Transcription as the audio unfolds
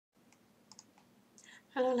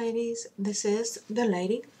Hello ladies, this is the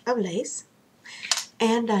Lady of Lace,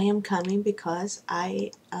 and I am coming because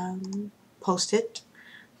I posted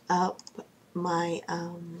up my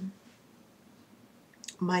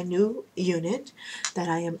my new unit that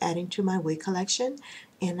I am adding to my wig collection,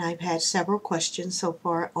 and I've had several questions so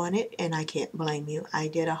far on it, and I can't blame you. I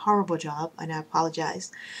did a horrible job, and I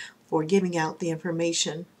apologize for giving out the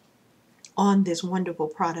information on this wonderful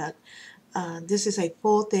product. This is a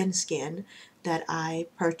full thin skin that I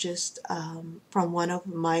purchased from one of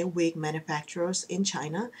my wig manufacturers in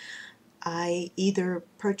China. I either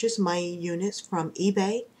purchased my units from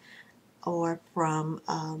eBay or from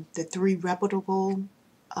the three reputable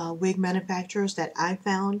wig manufacturers that I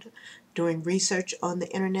found doing research on the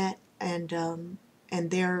internet, and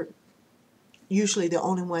they're usually the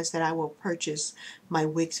only ones that I will purchase my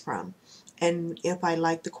wigs from. And if I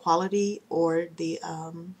like the quality or the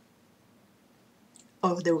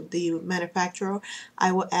manufacturer,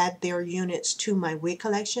 I will add their units to my wig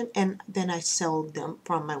collection, and then I sell them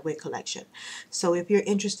from my wig collection. So if you're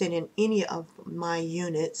interested in any of my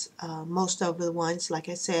units, most of the ones, like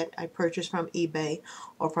I said, I purchase from eBay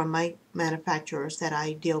or from my manufacturers that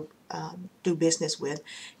I do business with.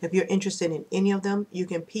 If you're interested in any of them, you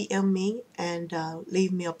can PM me and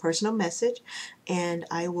leave me a personal message, and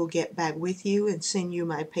I will get back with you and send you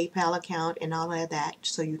my PayPal account and all of that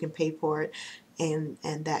so you can pay for it and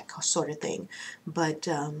that sort of thing. But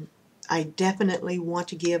I definitely want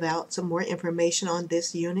to give out some more information on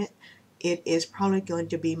this unit. It is probably going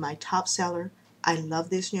to be my top seller. I love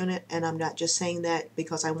this unit, and I'm not just saying that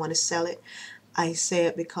because I want to sell it. I say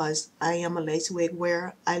it because I am a lace wig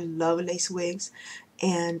wearer. I love lace wigs,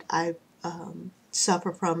 and I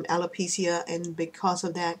suffer from alopecia, and because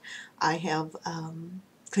of that, I have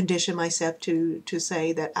conditioned myself to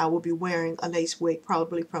say that I will be wearing a lace wig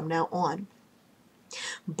probably from now on.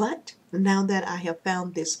 But now that I have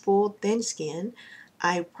found this full thin skin,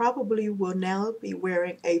 I probably will now be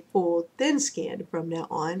wearing a full thin skin from now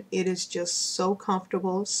on. It is just so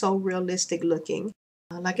comfortable, so realistic looking.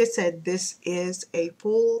 Like I said, this is a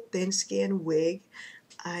full thin skin wig.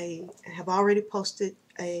 I have already posted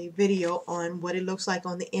a video on what it looks like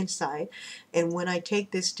on the inside, and when I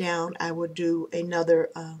take this down, I will do another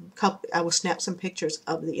couple. I will snap some pictures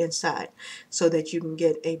of the inside so that you can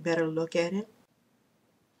get a better look at it.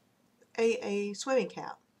 A swimming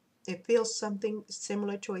cap. It feels something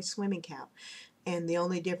similar to a swimming cap, and the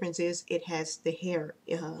only difference is it has the hair.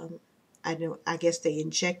 I guess they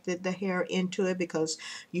injected the hair into it because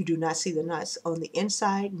you do not see the knots on the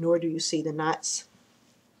inside, nor do you see the knots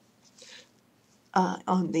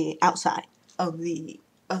on the outside of the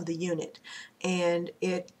unit, and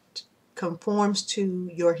it conforms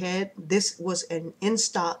to your head. This was an in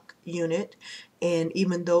stock unit, and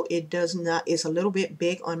even though it does not, it's a little bit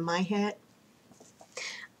big on my head.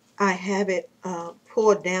 I have it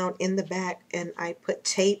pulled down in the back, and I put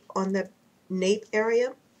tape on the nape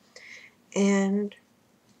area, and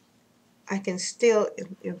I can still, if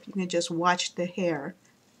you can just watch the hair,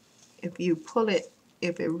 if you pull it,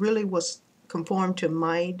 if it really was conformed to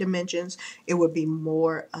my dimensions, it would be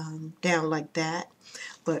more down like that.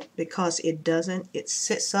 But because it doesn't, it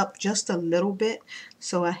sits up just a little bit,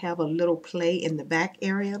 so I have a little play in the back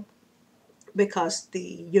area because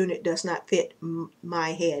the unit does not fit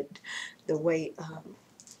my head the way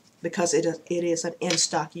because it is an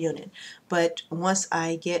in-stock unit. But once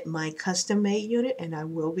I get my custom-made unit, and I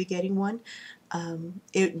will be getting one,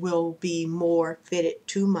 it will be more fitted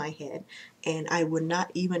to my head, and I would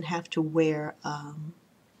not even have to wear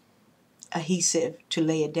adhesive to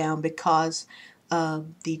lay it down because of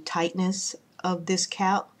the tightness of this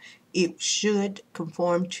cap. It should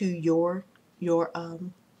conform to your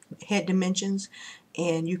head dimensions,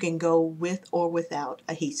 and you can go with or without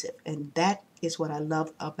adhesive, and that is what I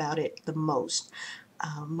love about it the most.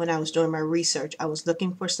 When I was doing my research, I was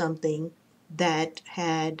looking for something that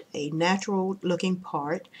had a natural looking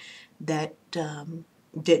part that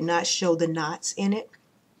did not show the knots in it,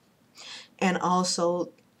 and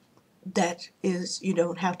also that is, you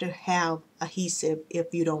don't have to have adhesive if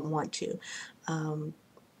you don't want to.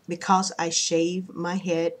 Because I shave my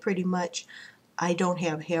head pretty much, I don't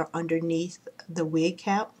have hair underneath the wig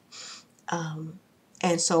cap.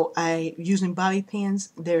 And so I, using bobby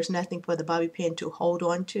pins, there's nothing for the bobby pin to hold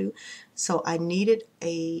on to. So I needed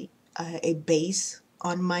a base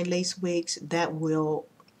on my lace wigs that will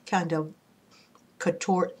kind of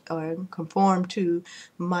contort or conform to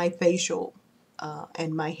my facial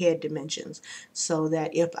and my head dimensions, so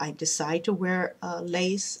that if I decide to wear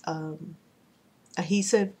lace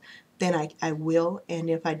adhesive, then I will, and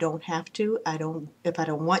if I don't have to, I don't. If I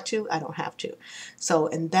don't want to, I don't have to. So,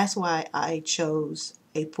 and that's why I chose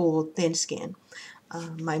a full thin skin.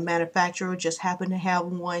 My manufacturer just happened to have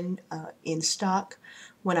one in stock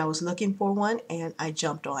when I was looking for one, and I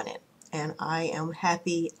jumped on it, and I am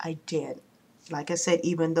happy I did. Like I said,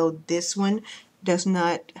 even though this one does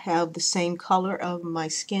not have the same color of my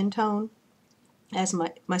skin tone, as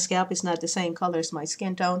my scalp is not the same color as my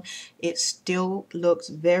skin tone, it still looks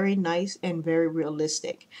very nice and very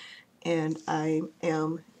realistic, and I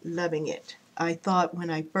am loving it. I thought when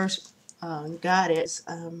I first got it,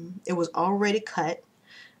 it was already cut.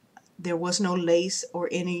 There was no lace or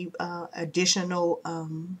any additional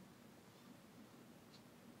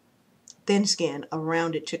thin skin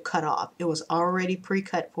around it to cut off. It was already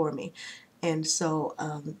pre-cut for me. And so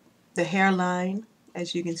the hairline,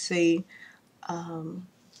 as you can see,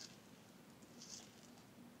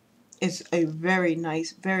 is a very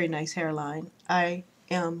nice hairline. I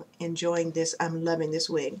am enjoying this. I'm loving this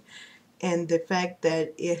wig. And the fact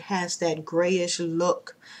that it has that grayish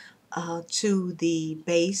look to the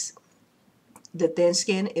base. The thin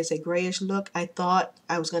skin is a grayish look. I thought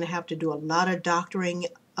I was going to have to do a lot of doctoring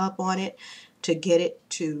up on it to get it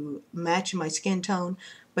to match my skin tone,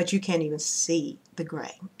 but you can't even see the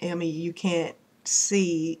gray. I mean, you can't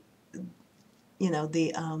see,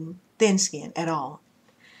 the thin skin at all.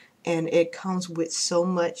 And it comes with so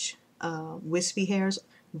much wispy hairs.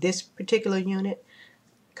 This particular unit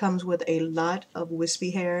comes with a lot of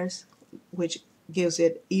wispy hairs, which gives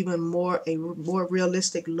it even more a more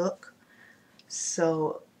realistic look.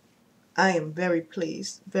 So I am very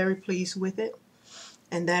pleased with it,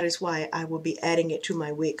 and that is why I will be adding it to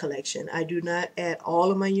my wig collection. I do not add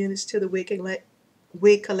all of my units to the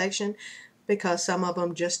wig collection because some of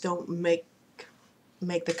them just don't make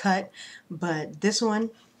the cut, but this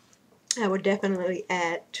one I would definitely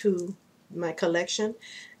add to my collection.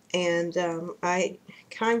 And I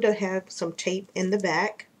kind of have some tape in the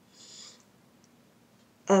back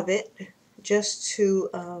of it just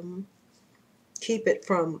to keep it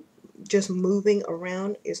from just moving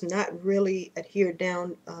around. It's not really adhered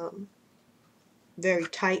down very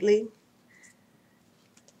tightly,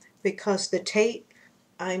 because the tape,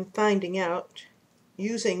 I'm finding out,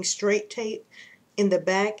 using straight tape in the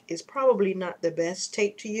back is probably not the best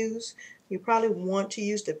tape to use. You probably want to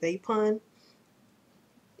use the Vapon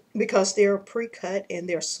because they're pre-cut and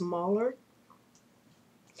they're smaller,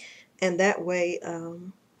 and that way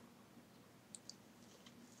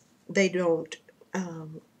they don't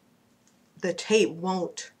the tape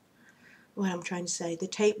won't, what I'm trying to say, the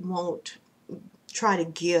tape won't try to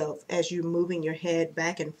give as you're moving your head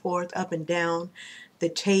back and forth, up and down. The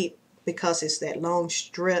tape, because it's that long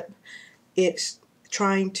strip, it's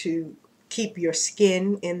trying to keep your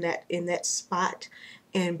skin in that spot.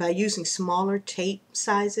 And by using smaller tape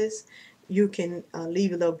sizes, you can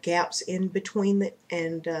leave little gaps in between it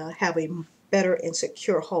and have a better and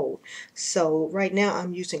secure hold. So right now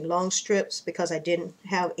I'm using long strips because I didn't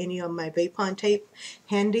have any of my Vapon tape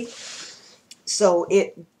handy. So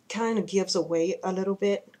it kind of gives away a little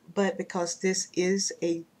bit, but because this is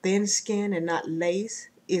a thin skin and not lace,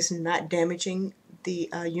 it's not damaging the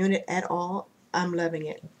unit at all. I'm loving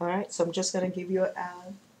it. All right, so I'm just going to give you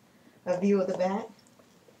a view of the back.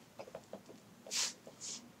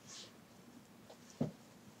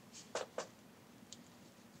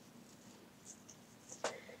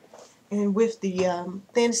 And with the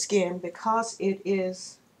thin skin, because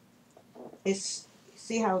it's,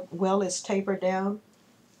 see how well it's tapered down,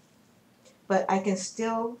 but I can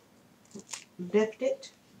still lift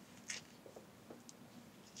it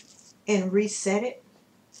and reset it.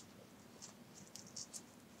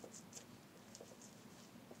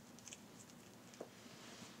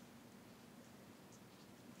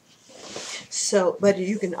 So, but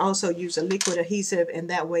you can also use a liquid adhesive, and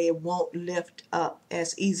that way it won't lift up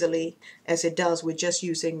as easily as it does with just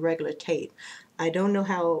using regular tape. I don't know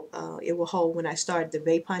how it will hold when I start the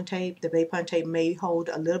Vapon tape. The Vapon tape may hold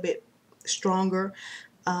a little bit stronger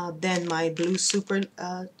than my blue super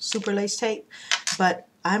lace tape, but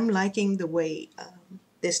I'm liking the way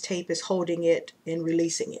this tape is holding it and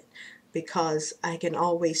releasing it, because I can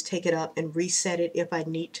always take it up and reset it if I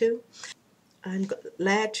need to. I'm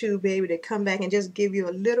glad to be able to come back and just give you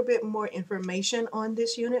a little bit more information on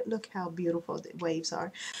this unit. Look how beautiful the waves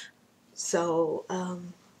are. So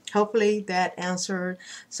hopefully that answered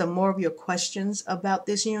some more of your questions about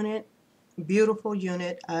this unit. Beautiful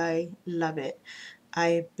unit. I love it.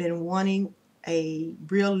 I've been wanting a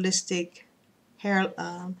realistic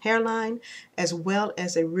hairline as well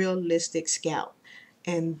as a realistic scalp,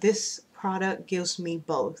 and this product gives me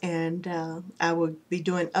both. And I will be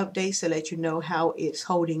doing updates to let you know how it's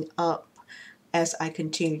holding up as I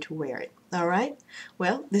continue to wear it. All right.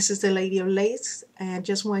 Well, this is the Lady of Lace, and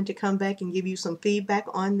just wanted to come back and give you some feedback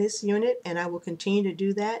on this unit, and I will continue to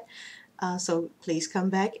do that. So please come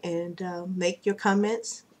back and make your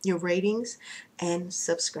comments, your ratings, and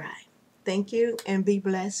subscribe. Thank you, and be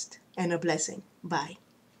blessed and a blessing. Bye.